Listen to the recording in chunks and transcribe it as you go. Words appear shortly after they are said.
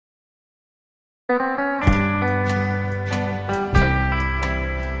I'm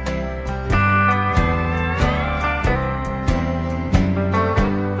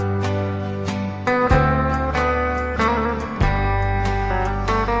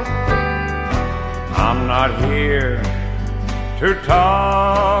not here to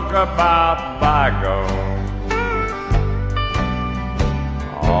talk about bygones,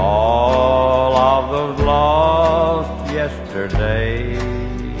 all of those lost yesterday.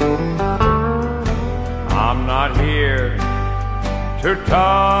 I'm not here to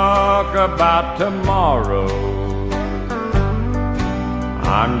talk about tomorrow.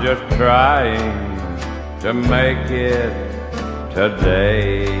 I'm just trying to make it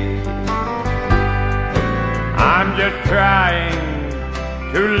today. I'm just trying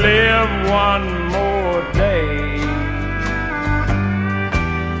to live one more day.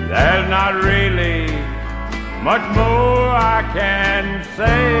 There's not really much more I can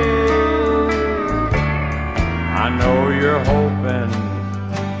say. I know you're hoping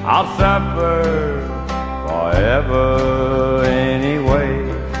I'll suffer forever anyway.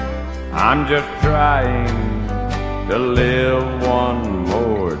 I'm just trying to live one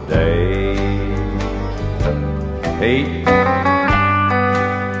more day. Pete.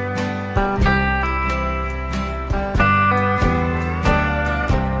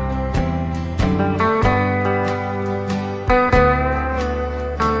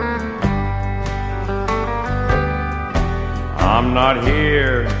 I'm not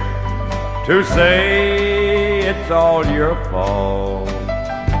here to say it's all your fault,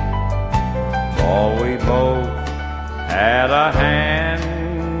 for we both had a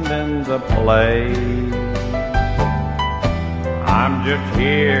hand in the play. I'm just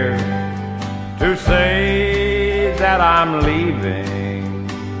here to say that I'm leaving,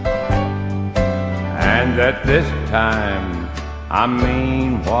 and that this time I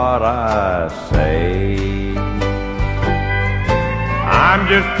mean what I say. I'm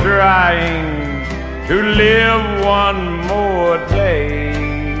just trying to live one more day.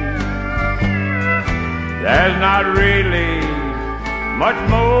 There's not really much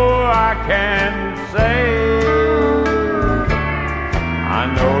more I can say. I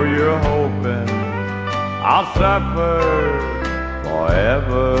know you're hoping I'll suffer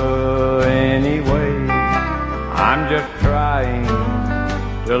forever anyway. I'm just trying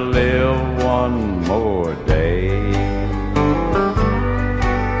to live one more day.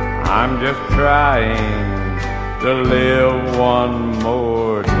 I'm just trying to live one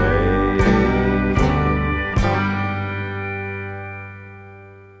more day.